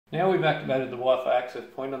Now we've activated the Wi-Fi access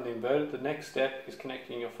point on the inverter, the next step is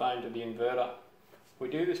connecting your phone to the inverter. We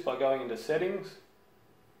do this by going into settings,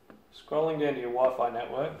 scrolling down to your Wi-Fi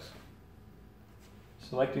networks,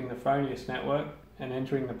 selecting the Fronius network and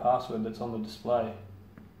entering the password that's on the display,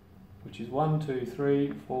 which is 1, 2,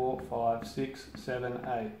 3, 4, 5, 6, 7,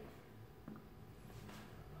 8.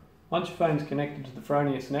 Once your phone's connected to the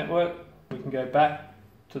Fronius network, we can go back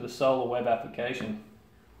to the solar web application.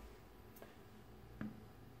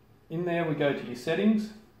 In there we go to your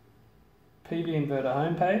settings, PV inverter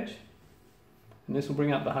homepage, and this will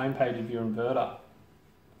bring up the homepage of your inverter.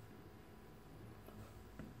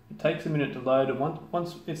 It takes a minute to load, and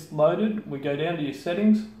once it's loaded, we go down to your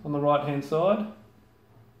settings on the right hand side,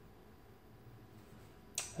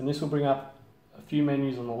 and this will bring up a few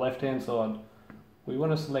menus on the left hand side. We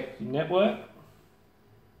want to select your network.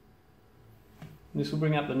 This will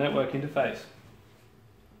bring up the network interface.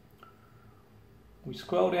 We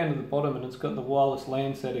scroll down to the bottom and it's got the wireless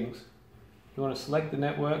LAN settings. You want to select the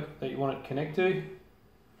network that you want it to connect to,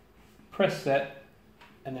 press set,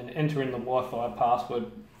 and then enter in the Wi-Fi password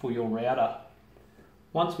for your router.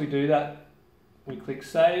 Once we do that, we click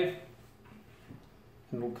save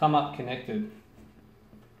and we'll come up connected.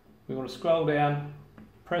 We want to scroll down,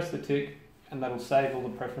 press the tick, and that'll save all the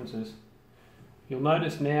preferences. You'll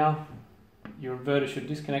notice now your inverter should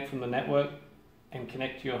disconnect from the network and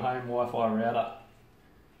connect to your home Wi-Fi router.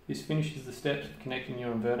 This finishes the steps of connecting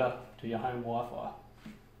your inverter to your home Wi-Fi.